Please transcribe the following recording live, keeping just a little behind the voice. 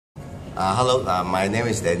Hello, my name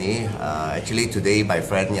is Danny. Actually today my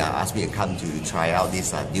friend asked me to come to try out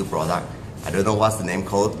this new product. I don't know what's the name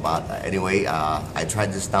called, but anyway, I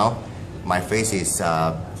tried this now. My face is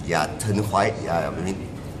turned white,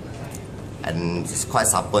 and it's quite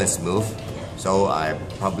supple and smooth. So I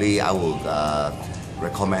would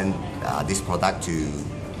recommend this product to,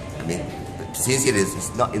 since it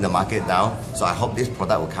is not in the market now, so I hope this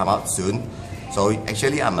product will come out soon. So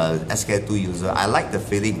actually I'm a SK2 user. I like the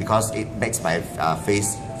feeling because it makes my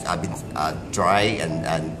face dry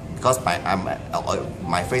and because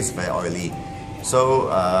my face is very oily. So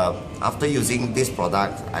after using this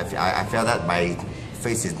product, I feel that my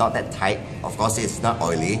face is not that tight. Of course it's not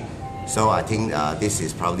oily. So I think this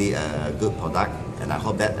is probably a good product, and I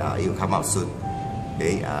hope that it will come out soon.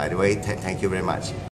 Okay. Anyway, thank you very much.